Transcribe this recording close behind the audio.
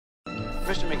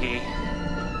Mr. McGee,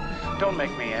 don't make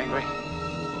me angry.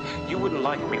 You wouldn't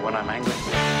like me when I'm angry.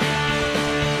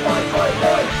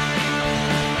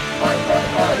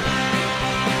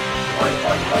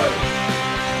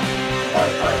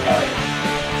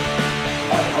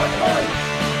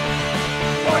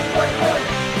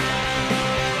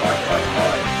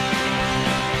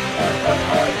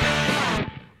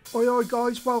 Oi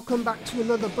guys, welcome back to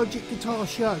another Budget Guitar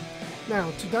Show.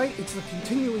 Now today it's the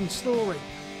continuing story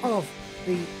of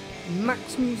the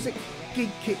MUISIC gig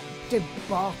kit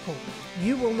debacle.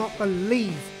 You will not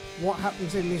believe what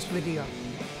happens in this video.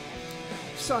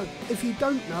 So if you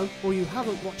don't know, or you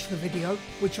haven't watched the video,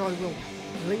 which I will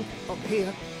link up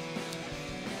here,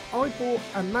 I bought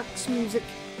a MUISIC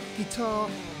guitar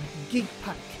gig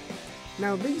pack.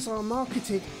 Now these are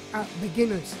marketed at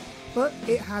beginners, but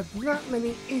it had that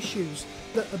many issues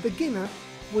that a beginner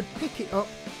would pick it up,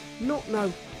 not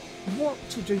know what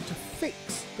to do to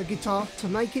fix the guitar to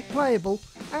make it playable,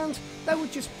 and they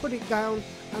would just put it down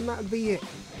and that would be it.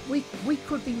 We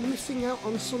could be missing out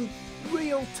on some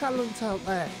real talent out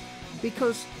there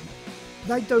because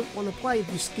they don't want to play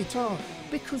this guitar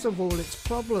because of all its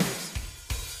problems.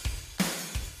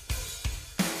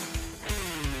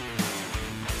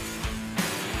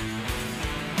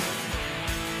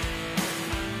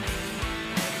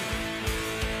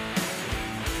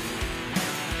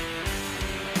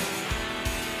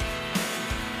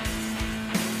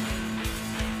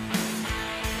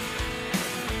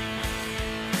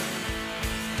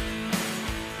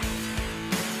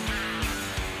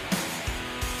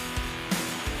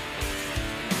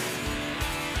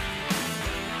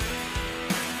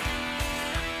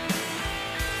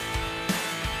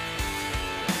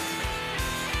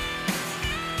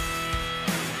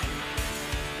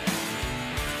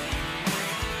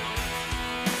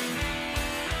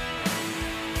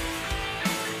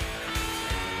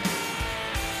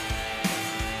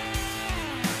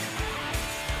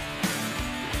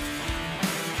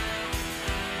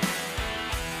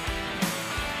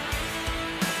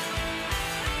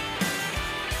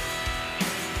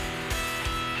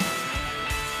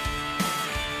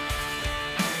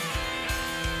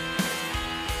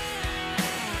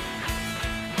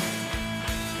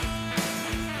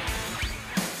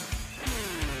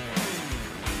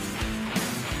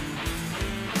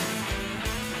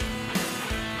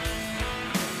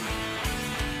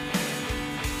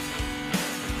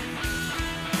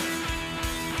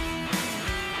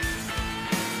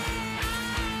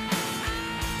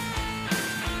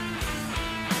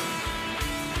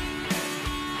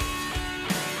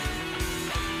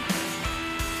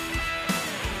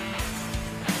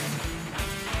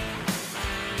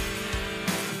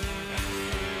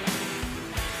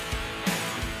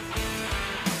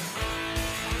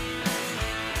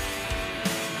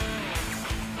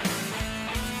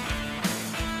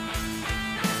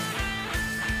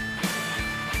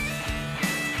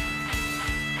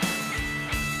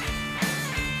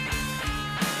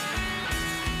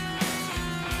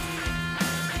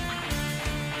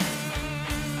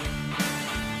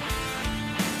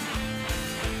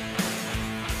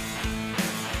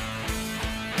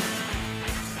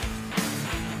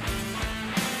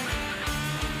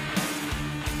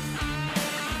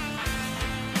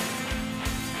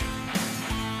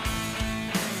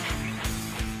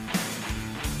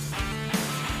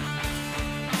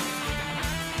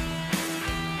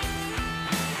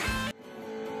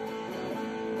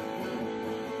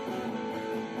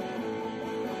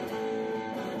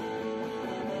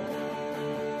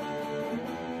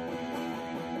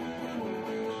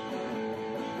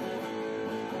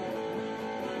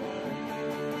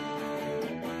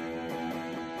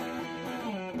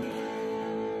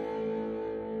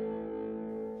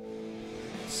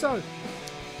 So,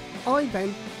 I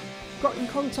then got in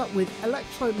contact with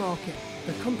Electromarket,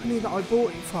 the company that I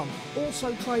bought it from,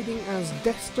 also trading as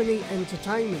Destiny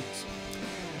Entertainment.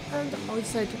 And I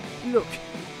said, look,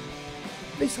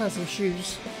 this has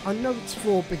issues. I know it's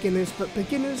for beginners, but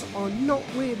beginners are not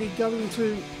really going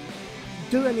to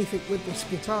do anything with this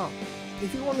guitar.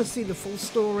 If you want to see the full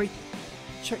story,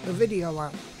 check the video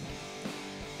out.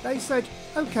 They said,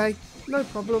 okay, no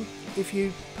problem. If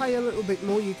you pay a little bit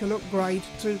more, you can upgrade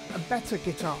to a better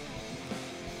guitar.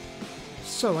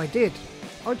 So I did.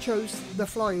 I chose the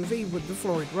Flying V with the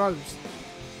Floyd Rose.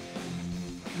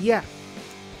 Yeah,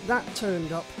 that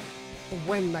turned up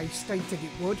when they stated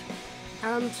it would,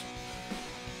 and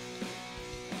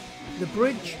the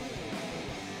bridge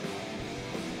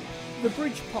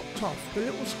popped off. The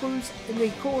little screws in the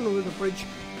corner of the bridge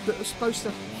that are supposed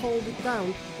to hold it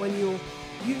down when you're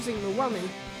using the whammy,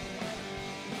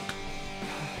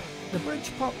 the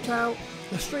bridge popped out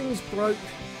The strings broke,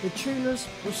 the tuners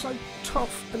were so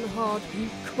tough and hard you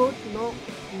could not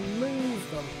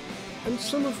move them, and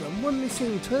some of them were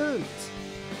missing turns.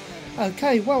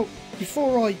 Okay, well,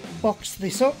 before I box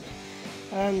this up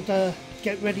and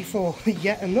get ready for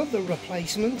yet another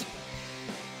replacement,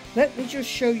 let me just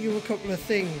show you a couple of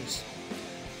things.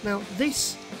 Now,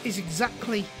 this is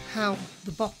exactly how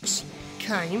the box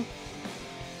came.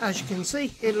 As you can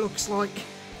see, it looks like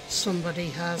somebody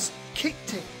has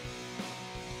kicked it.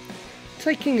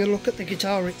 Taking a look at the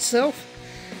guitar itself,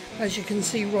 as you can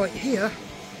see right here,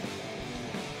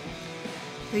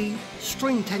 the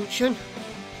string tension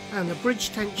and the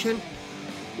bridge tension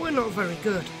were not very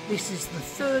good. This is the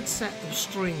third set of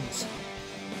strings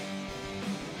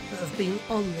that have been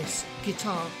on this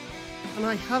guitar, and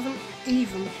I haven't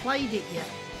even played it yet.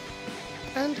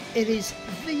 And it is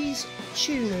these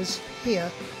tuners here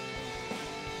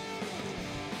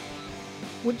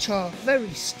which are very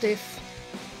stiff,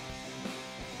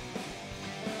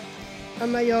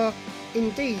 and they are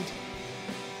indeed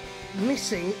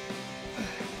missing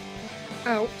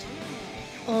out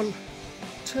on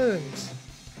turns,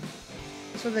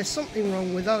 so there's something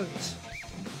wrong with those.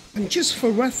 And just for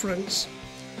reference,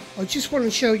 I just want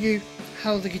to show you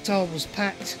how the guitar was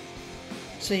packed.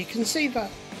 So you can see that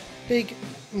big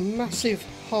massive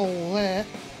hole there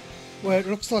where it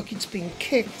looks like it's been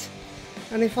kicked,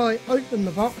 and if I open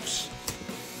the box,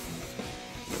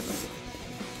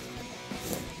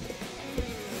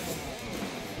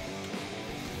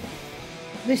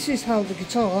 this is how the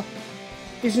guitar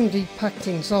is indeed packed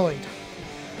inside.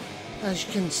 As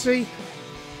you can see,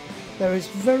 there is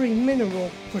very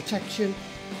minimal protection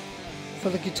for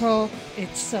the guitar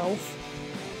itself,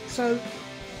 so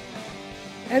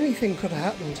anything could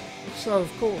have happened. So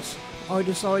of course I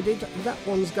decided that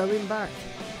one's going back.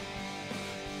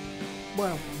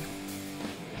 Well,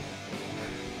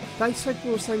 they said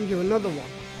we'll send you another one.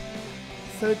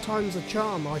 Third time's a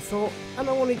charm, I thought, and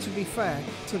I wanted to be fair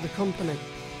to the company.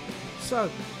 So,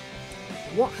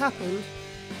 what happened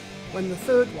when the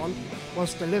third one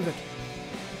was delivered?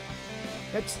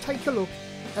 Let's take a look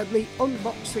at me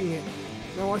unboxing it.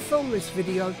 Now, I filmed this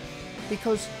video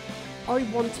because I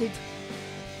wanted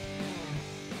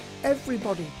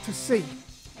everybody to see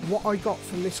what I got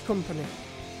from this company,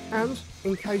 and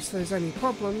in case there's any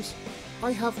problems,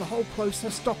 I have the whole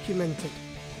process documented.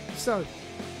 So,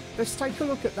 let's take a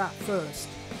look at that first.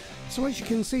 So as you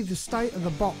can see, the state of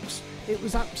the box, it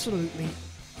was absolutely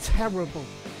terrible.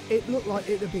 It looked like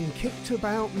it had been kicked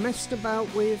about, messed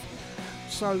about with.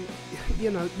 So,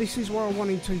 you know, this is why I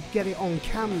wanted to get it on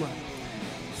camera.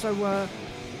 So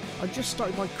I just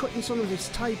started by cutting some of this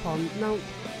tape on. Now,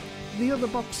 the other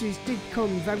boxes did come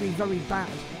very, very bad,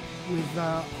 with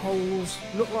holes,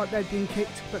 looked like they'd been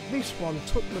kicked, but this one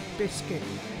took the biscuit.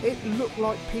 It looked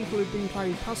like people had been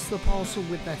playing pass the parcel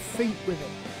with their feet with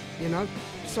it, you know.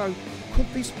 So could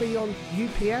this be on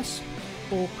UPS,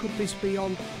 or could this be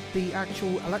on the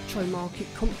actual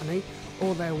electro-market company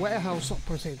or their warehouse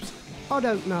operatives? I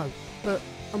don't know, but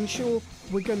I'm sure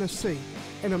we're going to see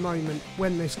in a moment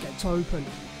when this gets opened.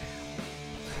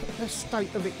 The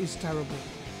state of it is terrible.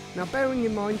 Now, bearing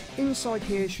in mind, inside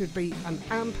here should be an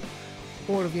amp,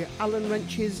 all of your Allen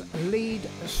wrenches, a lead,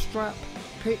 a strap,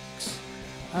 picks,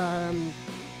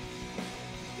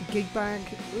 gig bag,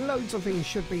 loads of things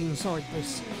should be inside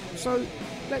this. So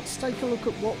let's take a look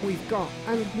at what we've got,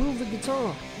 and will the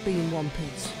guitar be in one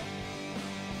piece?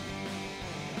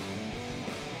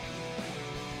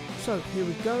 So here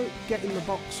we go, getting the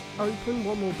box open,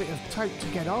 one more bit of tape to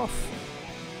get off.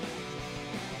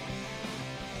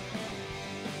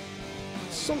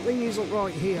 Something isn't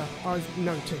right here, I've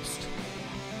noticed.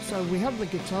 So we have the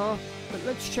guitar, but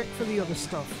let's check for the other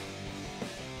stuff.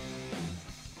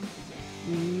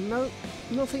 No,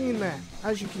 nothing in there,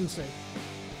 as you can see.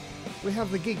 We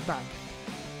have the gig bag.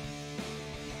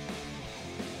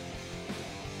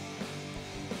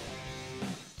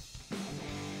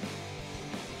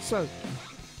 So,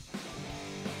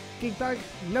 gig bag,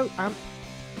 no amp,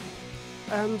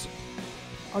 and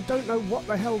I don't know what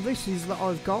the hell this is that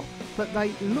I've got, but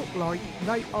they look like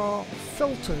they are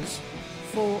filters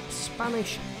for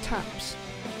Spanish taps.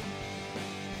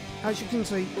 As you can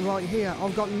see right here,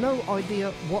 I've got no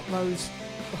idea what those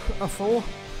are for.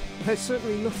 There's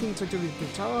certainly nothing to do with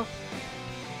guitar.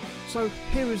 So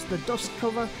here is the dust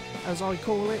cover, as I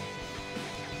call it.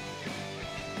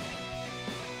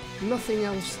 Nothing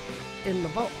else in the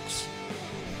box.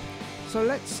 So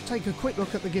let's take a quick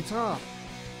look at the guitar.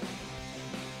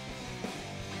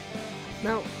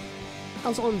 Now,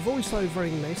 as I'm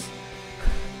voiceovering this,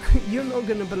 you're not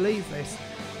going to believe this.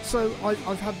 So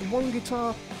I've had the one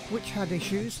guitar which had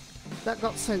issues, that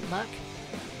got sent back,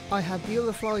 I had the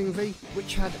other Flying V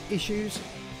which had issues,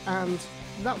 and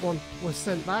that one was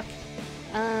sent back,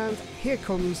 and here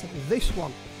comes this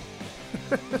one.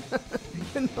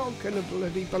 You're not gonna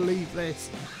bloody believe this.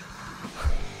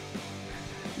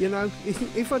 You know,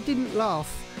 if I didn't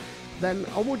laugh, then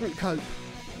I wouldn't cope,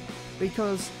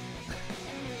 because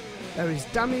there is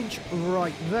damage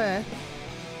right there,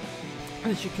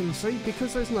 as you can see,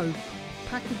 because there's no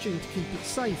packaging to keep it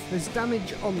safe. There's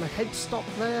damage on the headstock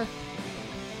there.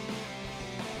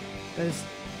 There's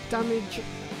damage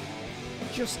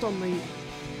just on the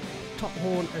top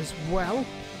horn as well.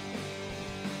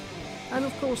 And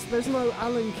of course there's no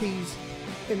Allen keys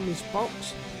in this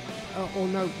box, or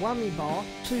no whammy bar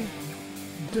to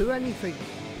do anything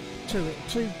to it,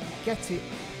 to get it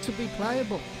to be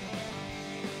playable.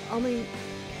 I mean,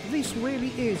 this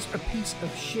really is a piece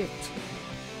of shit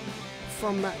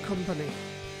from that company.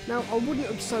 Now, I wouldn't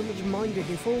have so much minded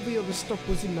if all the other stuff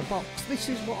was in the box. This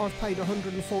is what I've paid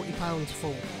 £140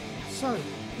 for. So,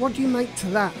 what do you make to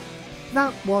that?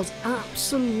 That was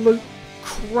absolute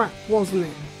crap, wasn't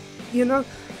it? You know,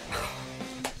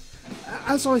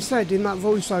 as I said in that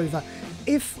voiceover,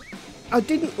 if I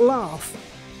didn't laugh,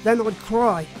 then I'd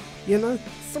cry. You know,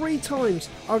 3 times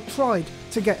I've tried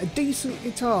to get a decent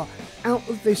guitar out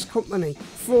of this company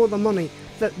for the money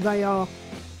that they are,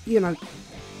 you know,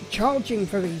 charging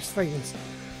for these things.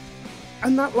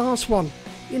 And that last one,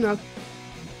 you know,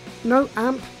 no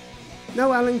amp,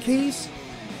 no Allen keys,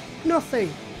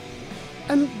 nothing.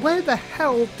 And where the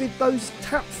hell did those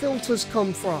tap filters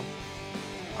come from?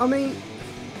 I mean,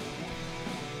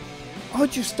 I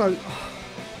just don't.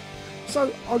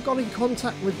 So I got in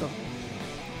contact with them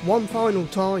one final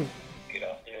time. Good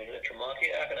afternoon,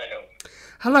 Electromarket. How can I help?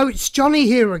 Hello, it's Johnny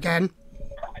here again.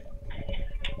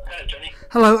 Hello, Johnny.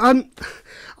 Hello,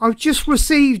 I've just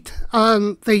received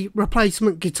the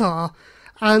replacement guitar,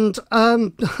 and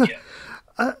Yeah.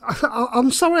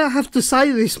 I'm sorry I have to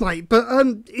say this, mate, but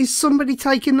is somebody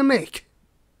taking the mick?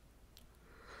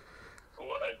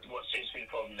 What seems to be the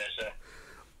problem there, sir?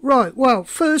 Right, well,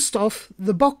 first off,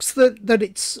 the box that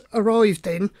it's arrived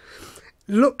in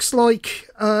looks like,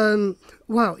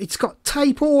 well, it's got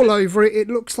tape all over it. It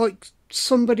looks like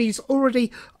somebody's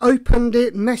already opened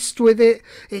it, messed with it.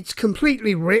 It's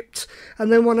completely ripped.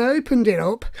 And then when I opened it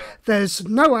up, there's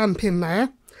no amp in there.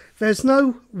 There's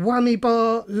no whammy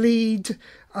bar, lead,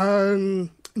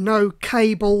 no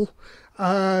cable,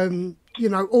 you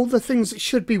know, all the things that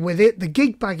should be with it. The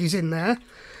gig bag is in there.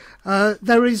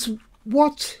 There is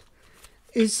what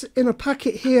is in a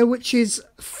packet here, which is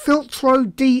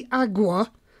Filtro di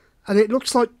Agua, and it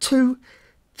looks like 2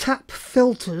 tap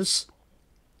filters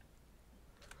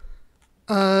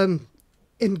in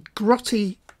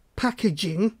grotty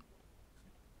packaging.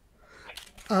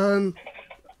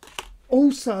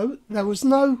 Also, there was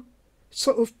no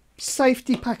sort of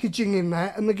safety packaging in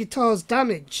there, and the guitar's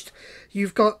damaged.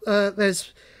 You've got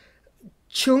there's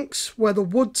chunks where the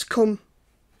wood's come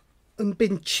and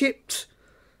been chipped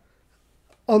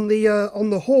on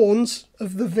the horns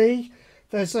of the V.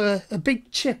 There's a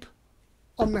big chip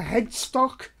on the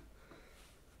headstock.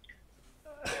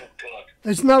 Oh, God.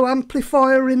 There's no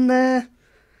amplifier in there.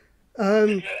 There's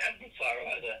no amplifier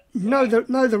either.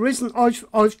 No, there isn't.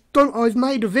 I've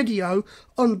made a video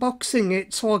unboxing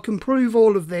it, so I can prove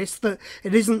all of this, that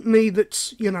it isn't me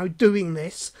that's, you know, doing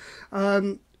this.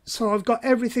 So I've got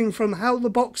everything from how the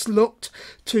box looked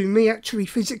to me actually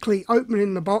physically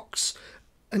opening the box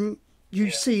and you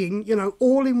seeing, you know,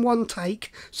 all in one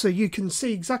take, so you can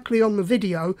see exactly on the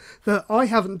video that I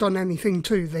haven't done anything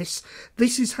to this.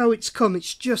 This is how it's come.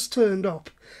 It's just turned up.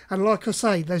 And like I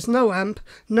say, there's no amp,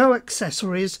 no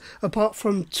accessories, apart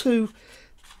from 2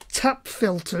 tap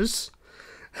filters,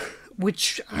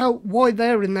 which, why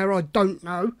they're in there I don't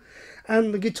know.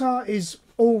 And the guitar is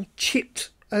all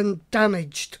chipped and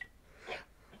damaged.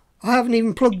 I haven't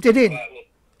even plugged it in. Well,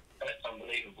 that's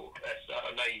unbelievable.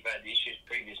 I know you've had issues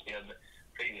previously on the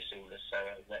previous orders, so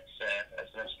that's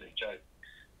an absolute joke.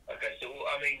 Okay, so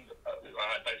I mean,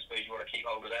 I don't suppose you want to keep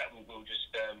hold of that. We'll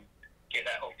just get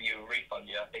that off you and refund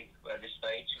you, I think, at this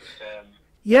stage.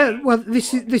 Yeah, well,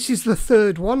 this is the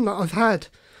 3rd one that I've had.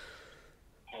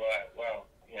 Right. Well,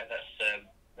 yeah, that's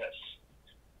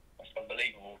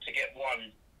unbelievable. To get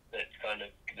one that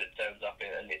turns up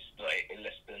and it's like in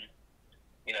less than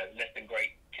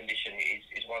great condition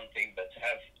is one thing, but to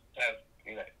have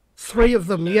 3 of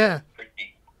them, yeah.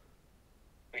 Pretty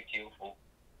awful.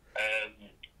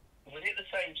 Was it the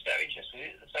same interest? Was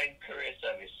it the same courier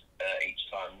service each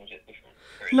time? Was it different?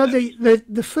 No,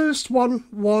 the first one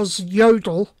was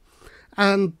Yodel,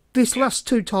 and this last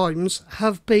 2 times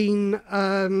have been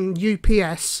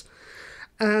UPS,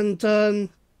 and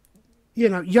you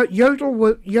know, Yodel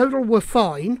were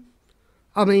fine.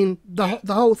 I mean, the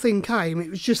whole thing came.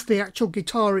 It was just the actual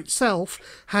guitar itself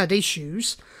had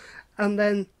issues, and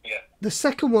then the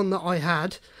second one that I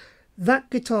had, that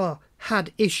guitar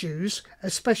had issues,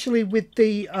 especially with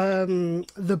the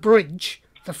bridge,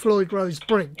 the Floyd Rose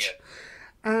bridge.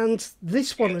 And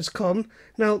this one has come.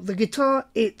 Now, the guitar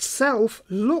itself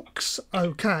looks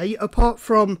okay, apart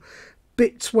from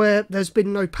bits where there's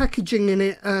been no packaging in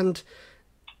it and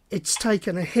it's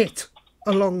taken a hit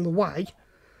along the way.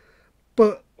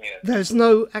 But there's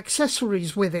no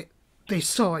accessories with it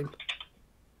this time.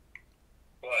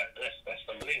 Right, that's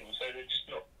unbelievable. So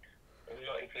they're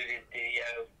not included the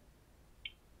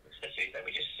accessories. Let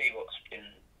me just see what's been.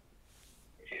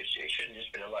 It shouldn't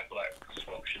just been a like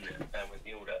swap, shouldn't it, with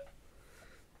the order?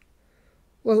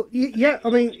 Well, yeah, I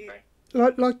mean,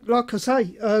 like I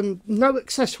say, no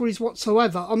accessories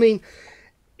whatsoever. I mean,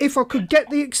 if I could get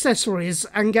the accessories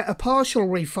and get a partial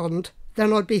refund,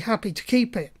 then I'd be happy to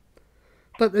keep it.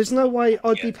 But there's no way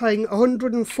I'd be paying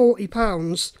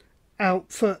 £140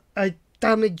 out for a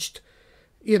damaged,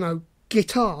 you know,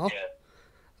 guitar.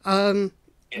 Yes.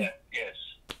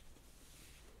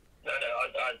 No,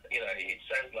 you know, it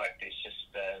sounds like it's just,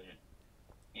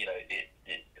 you know,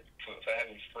 for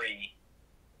having 3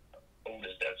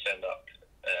 orders that have turned up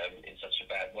in such a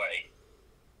bad way,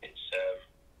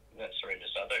 that's horrendous.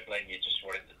 I don't blame you just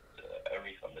wanting a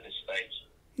refund at this stage.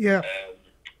 Yeah.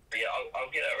 But yeah,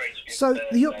 I'll get that arranged. So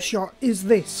the upshot is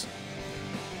this.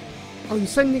 I'm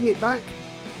sending it back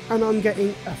and I'm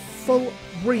getting a full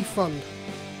refund.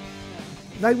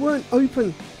 They weren't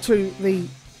open to the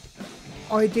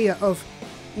idea of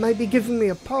maybe giving me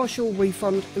a partial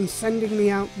refund and sending me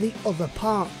out the other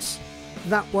parts.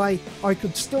 That way I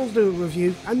could still do a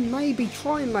review and maybe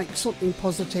try and make something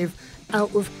positive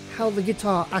out of how the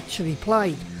guitar actually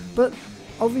played. But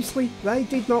obviously they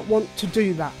did not want to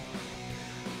do that.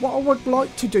 What I would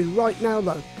like to do right now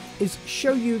though is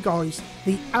show you guys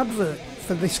the advert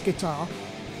for this guitar,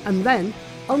 and then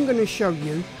I'm going to show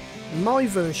you my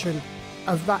version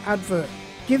of that advert,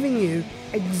 giving you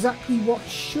exactly what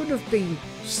should have been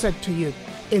said to you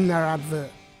in their advert.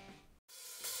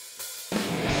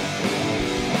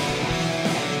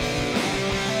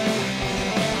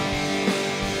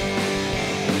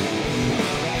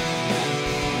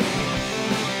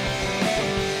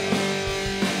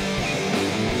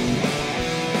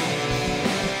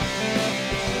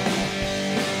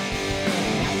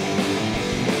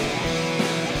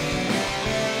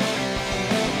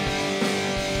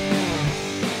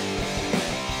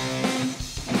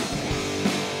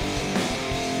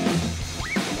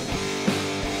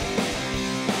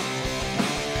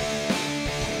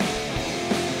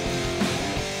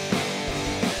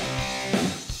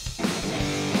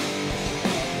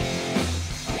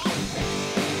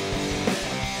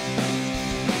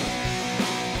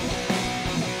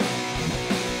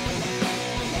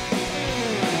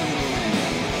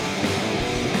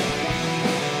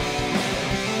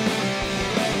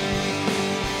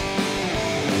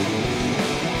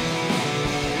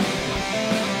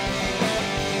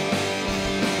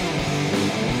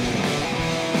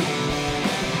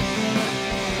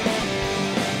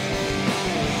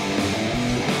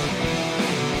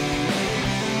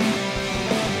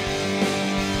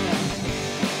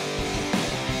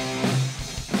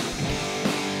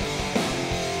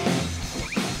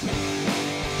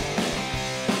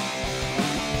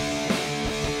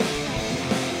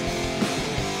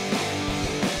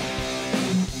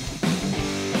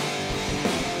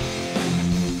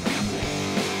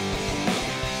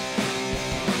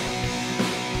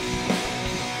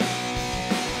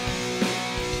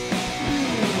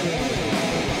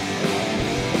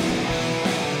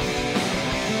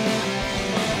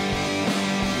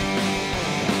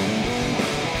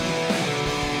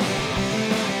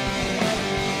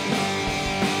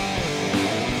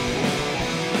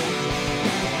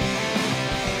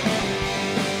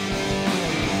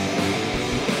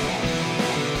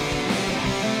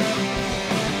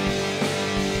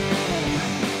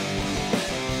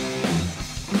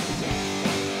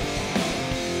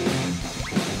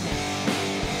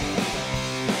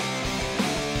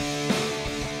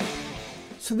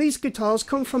 So these guitars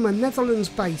come from a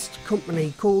Netherlands-based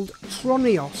company called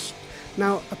Tronios.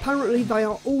 Now apparently they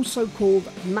are also called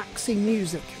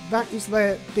MUISIC. That is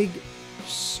their big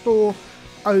store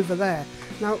over there.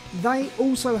 Now they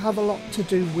also have a lot to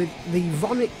do with the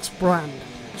Vonix brand.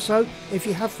 So if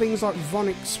you have things like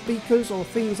Vonix speakers or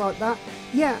things like that,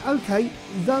 yeah, okay,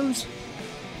 those,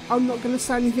 I'm not going to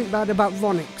say anything bad about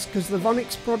Vonix, because the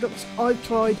Vonix products I've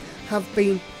tried have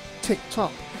been tip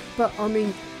top. But I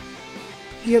mean,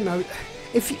 you know,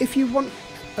 if you want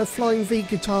a Flying V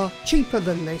guitar cheaper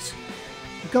than this,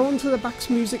 go onto the Bax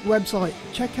Music website,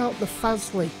 check out the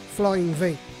Fasley Flying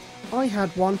V. I had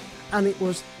one and it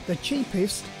was the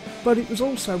cheapest, but it was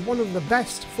also one of the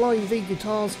best Flying V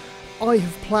guitars I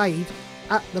have played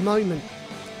at the moment.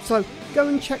 So go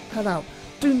and check that out.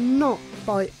 Do not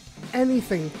buy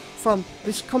anything from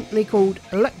this company called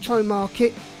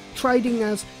Electromarket, trading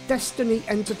as Destiny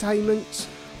Entertainments,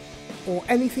 or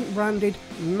anything branded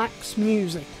Max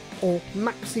Music or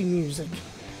Maxi Music.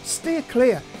 Steer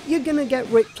clear, you're gonna get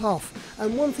ripped off,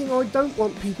 and one thing I don't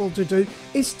want people to do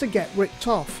is to get ripped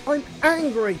off. I'm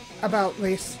angry about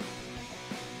this.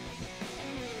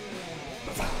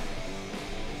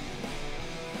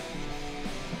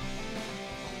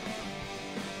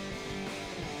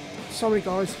 Sorry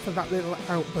guys for that little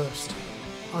outburst.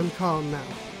 I'm calm now.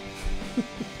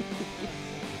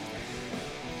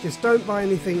 Just don't buy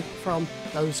anything from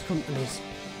those companies.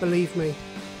 Believe me,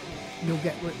 you'll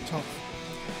get ripped off.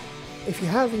 If you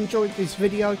have enjoyed this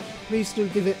video, please do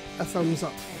give it a thumbs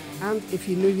up. And if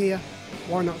you're new here,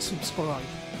 why not subscribe?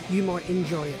 You might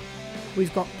enjoy it.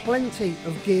 We've got plenty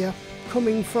of gear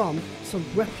coming from some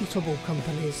reputable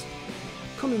companies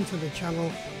coming to the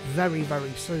channel very,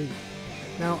 very soon.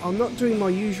 Now, I'm not doing my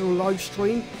usual live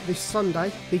stream this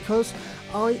Sunday because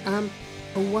I am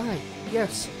away.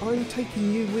 Yes, I'm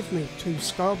taking you with me to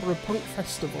Scarborough Punk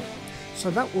Festival,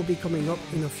 so that will be coming up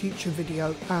in a future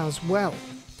video as well.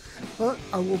 But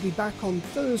I will be back on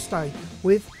Thursday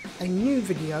with a new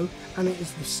video, and it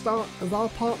is the start of our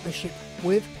partnership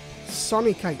with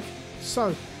Sonicake.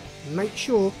 So make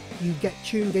sure you get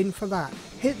tuned in for that.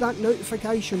 Hit that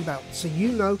notification bell so you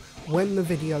know when the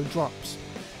video drops.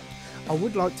 I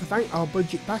would like to thank our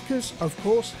budget backers, of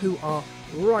course, who are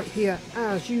right here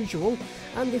as usual,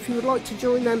 and if you would like to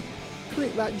join them,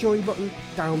 click that join button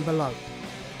down below.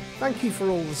 Thank you for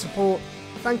all the support,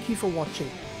 thank you for watching.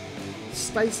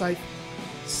 Stay safe,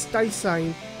 stay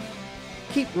sane,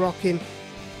 keep rocking,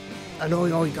 and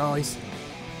oi oi guys.